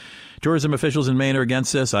economy. Tourism officials in Maine are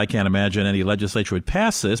against this. I can't imagine any legislature would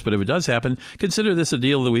pass this, but if it does happen, consider this a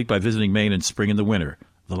deal of the week by visiting Maine in spring and the winter.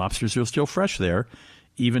 The lobsters are still fresh there,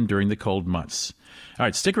 even during the cold months. All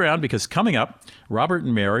right, stick around because coming up, Robert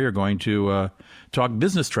and Mary are going to talk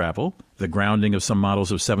business travel, the grounding of some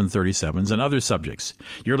models of 737s, and other subjects.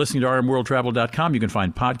 You're listening to rmworldtravel.com. You can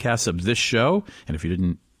find podcasts of this show, and if you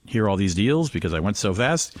didn't hear all these deals because I went so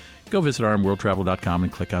fast, go visit rmworldtravel.com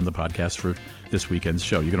and click on the podcast for this weekend's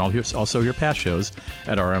show. You can also hear past shows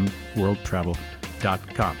at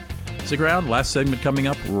rmworldtravel.com. Stick around. Last segment coming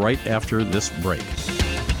up right after this break.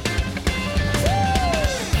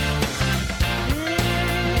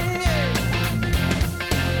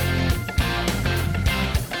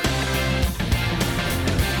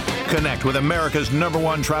 Connect with America's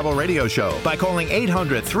 #1 travel radio show by calling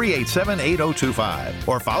 800-387-8025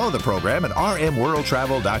 or follow the program at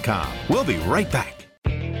rmworldtravel.com. We'll be right back.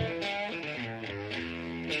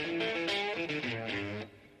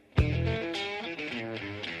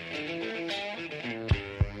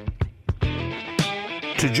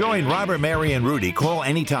 To join Robert, Mary, and Rudy, call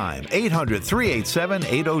anytime,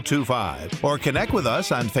 800-387-8025, or connect with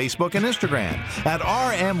us on Facebook and Instagram at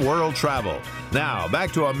RM World Travel. Now,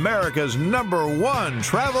 back to America's #1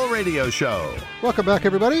 travel radio show. Welcome back,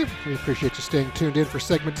 everybody. We appreciate you staying tuned in for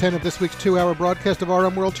segment 10 of this week's 2-hour broadcast of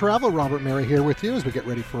RM World Travel. Robert, Mary here with you as we get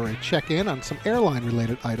ready for a check-in on some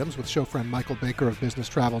airline-related items with show friend Michael Baker of Business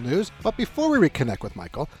Travel News. But before we reconnect with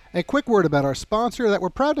Michael, a quick word about our sponsor that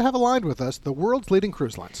we're proud to have aligned with us, the world's leading cruise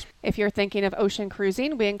Cruise Lines. If you're thinking of ocean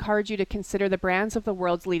cruising, we encourage you to consider the brands of the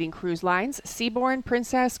world's leading cruise lines: Seabourn,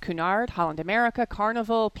 Princess, Cunard, Holland America,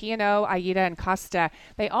 Carnival, P&O, AIDA, and Costa.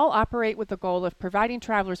 They all operate with the goal of providing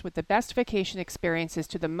travelers with the best vacation experiences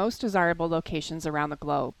to the most desirable locations around the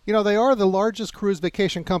globe. You know, they are the largest cruise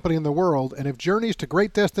vacation company in the world, and if journeys to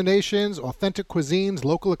great destinations, authentic cuisines,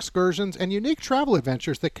 local excursions, and unique travel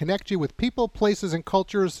adventures that connect you with people, places, and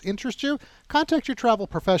cultures interest you, contact your travel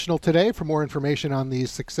professional today for more information on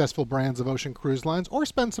these successful brands of ocean cruise lines, or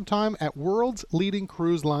spend some time at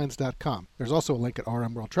worldsleadingcruiselines.com. There's also a link at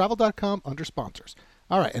rmworldtravel.com under sponsors.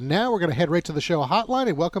 All right, and now we're going to head right to the show hotline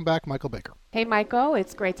and welcome back Michael Baker. Hey, Michael,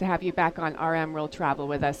 it's great to have you back on RM World Travel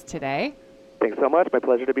with us today. Thanks so much. My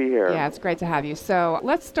pleasure to be here. Yeah, it's great to have you. So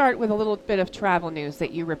let's start with a little bit of travel news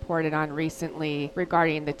that you reported on recently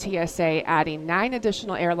regarding the TSA adding 9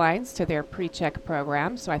 additional airlines to their pre-check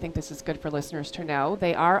program. So I think this is good for listeners to know.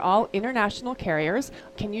 They are all international carriers.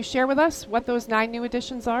 Can you share with us what those 9 new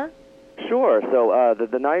additions are? Sure. So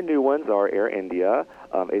the 9 new ones are Air India,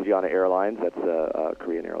 Asiana Airlines, that's a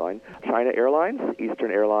Korean airline, China Airlines,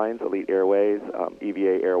 Eastern Airlines, Elite Airways,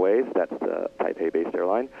 EVA Airways, that's the Taipei-based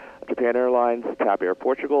airline, Japan Airlines, TAP Air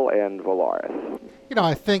Portugal, and Volaris. You know,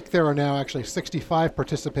 I think there are now actually 65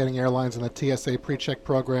 participating airlines in the TSA PreCheck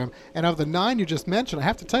program. And of the 9 you just mentioned, I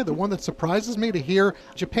have to tell you, the one that surprises me to hear,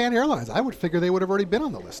 Japan Airlines. I would figure they would have already been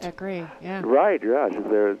on the list. I agree, yeah. Right, yeah.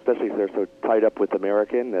 Especially if they're so tied up with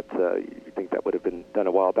American, that you think that would have been done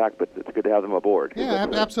a while back, but it's good to have them aboard. Yeah,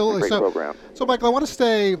 absolutely. Great program. So, Michael, I want to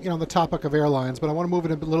stay on the topic of airlines, but I want to move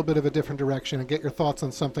in a little bit of a different direction and get your thoughts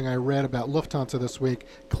on something I read about Lufthansa this week.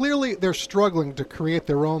 Clearly, they're struggling to create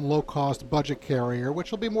their own low-cost budget carrier,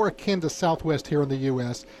 which will be more akin to Southwest here in the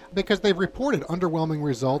U.S., because they've reported underwhelming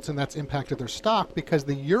results, and that's impacted their stock because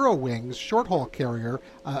the Eurowings short-haul carrier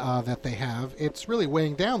that they have, it's really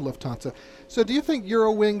weighing down Lufthansa. So do you think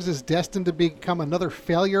Eurowings is destined to become another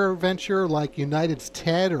failure venture like United's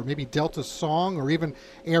TED or maybe Delta's Song or even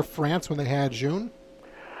Air France when they had June?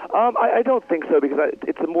 I don't think so, because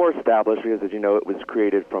it's a more established, because as you know, it was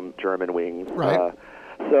created from German Wings. Right.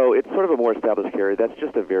 So it's sort of a more established carrier. That's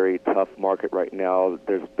just a very tough market right now.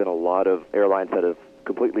 There's been a lot of airlines that have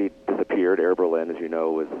completely disappeared. Air Berlin, as you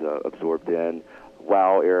know, was absorbed in.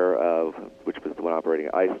 WOW Air, which was the one operating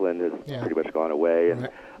in Iceland, has pretty much gone away. And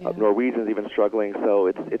Norwegian's even struggling. So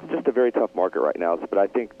it's just a very tough market right now. But I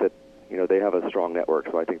think that, they have a strong network.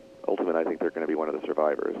 So I think ultimately they're going to be one of the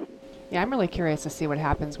survivors. Yeah, I'm really curious to see what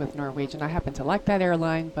happens with Norwegian. I happen to like that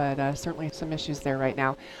airline, but certainly some issues there right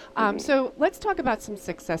now. So let's talk about some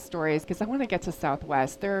success stories, because I want to get to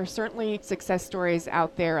Southwest. There are certainly success stories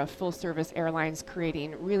out there of full-service airlines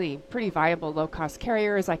creating really pretty viable low-cost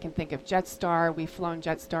carriers. I can think of Jetstar. We've flown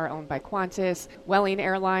Jetstar, owned by Qantas. Welling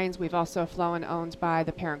Airlines, we've also flown, owned by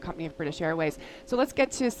the parent company of British Airways. So let's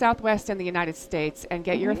get to Southwest and the United States and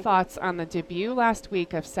get your thoughts on the debut last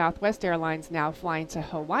week of Southwest Airlines now flying to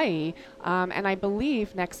Hawaii. And I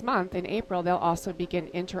believe next month, in April, they'll also begin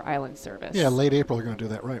inter-island service. Yeah, late April they're going to do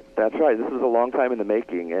that, right? That's right. This is a long time in the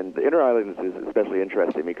making, and the inter-island is especially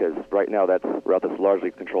interesting because right now that's a route that's largely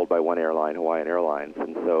controlled by one airline, Hawaiian Airlines,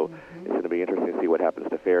 and so it's going to be interesting to see what happens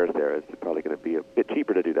to fares there. It's probably going to be a bit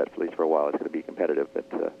cheaper to do that, at least for a while. It's going to be competitive, but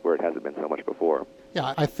where it hasn't been so much before.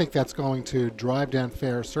 Yeah, I think that's going to drive down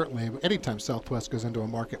fares, certainly. Anytime Southwest goes into a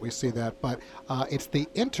market, we see that, but it's the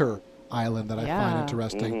inter-island that I find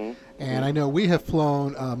interesting. And I know we have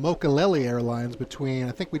flown Mokulele Airlines between,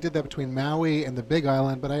 I think we did that between Maui and the Big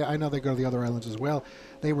Island, but I know they go to the other islands as well.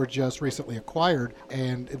 They were just recently acquired,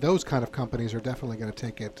 and those kind of companies are definitely going to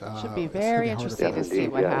take it. Should be very interesting to see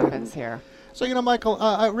what happens here. So, Michael,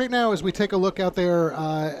 right now as we take a look out there,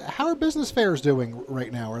 how are business fares doing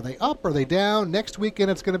right now? Are they up? Are they down? Next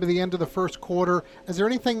weekend it's going to be the end of the first quarter. Is there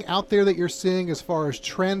anything out there that you're seeing as far as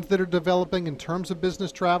trends that are developing in terms of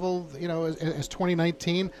business travel, as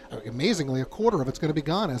 2019? Amazingly, a quarter of it's going to be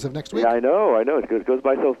gone as of next week. Yeah, I know. It goes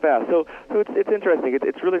by so fast. So it's interesting.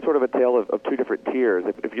 It's really sort of a tale of two different tiers.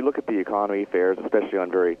 If you look at the economy fares, especially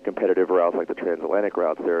on very competitive routes like the transatlantic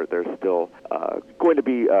routes, they're still going to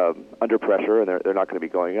be under pressure, and they're not going to be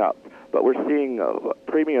going up. But we're seeing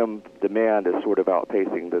premium demand is sort of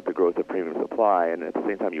outpacing the growth of premium supply, and at the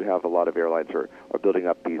same time you have a lot of airlines are building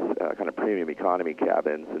up these kind of premium economy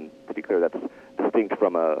cabins, and to be clear, that's distinct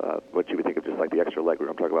from what you would think of just like the extra legroom.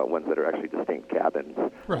 I'm talking about ones that are actually distinct cabins,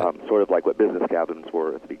 sort of like what business cabins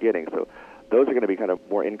were at the beginning. So those are going to be kind of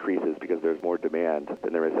more increases because there's more demand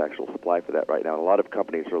than there is actual supply for that right now. And a lot of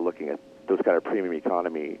companies are looking at those kind of premium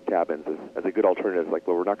economy cabins as a good alternative. Like,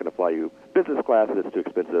 well, we're not going to fly you business class, it's too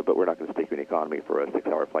expensive, but we're not going to stick you in economy for a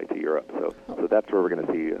 6-hour flight to Europe. So that's where we're going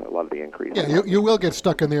to see a lot of the increase. Yeah, you will get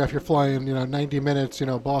stuck in there if you're flying, 90 minutes,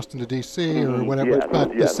 Boston to D.C. or whatever. Yes,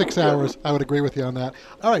 but the 6 hours, I would agree with you on that.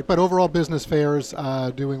 All right, but overall business fairs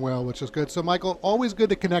doing well, which is good. So, Michael, always good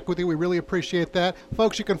to connect with you. We really appreciate that.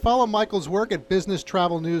 Folks, you can follow Michael's work at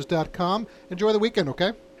businesstravelnews.com. Enjoy the weekend,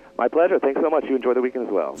 okay? My pleasure. Thanks so much. You enjoy the weekend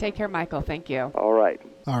as well. Take care, Michael. Thank you. All right.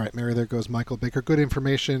 All right, Mary, there goes Michael Baker. Good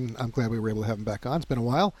information. I'm glad we were able to have him back on. It's been a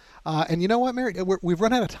while. And you know what, Mary? We've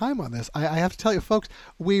run out of time on this. I have to tell you, folks,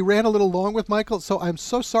 we ran a little long with Michael, so I'm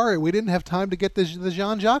so sorry we didn't have time to get the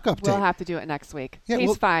Jean-Jacques update. We'll have to do it next week. Yeah,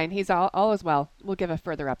 he's fine. He's all as well. We'll give a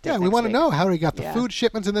further update. Yeah, we want to know how he got the food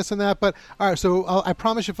shipments and this and that. But, all right, so I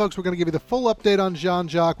promise you, folks, we're going to give you the full update on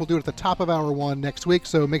Jean-Jacques. We'll do it at the top of hour 1 next week,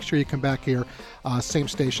 so make sure you come back here, same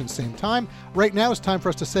station, same time. Right now, it's time for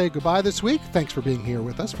us to say goodbye this week. Thanks for being here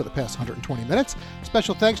with us for the past 120 minutes.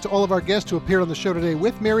 Special thanks to all of our guests who appeared on the show today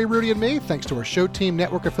with Mary, Rudy, and me. Thanks to our show team,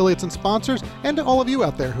 network affiliates, and sponsors, and to all of you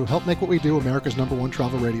out there who help make what we do America's #1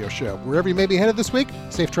 travel radio show. Wherever you may be headed this week,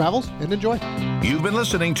 safe travels and enjoy. You've been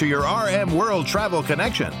listening to your RM World Travel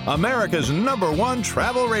Connection, America's #1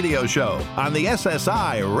 travel radio show on the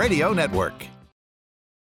SSI Radio Network.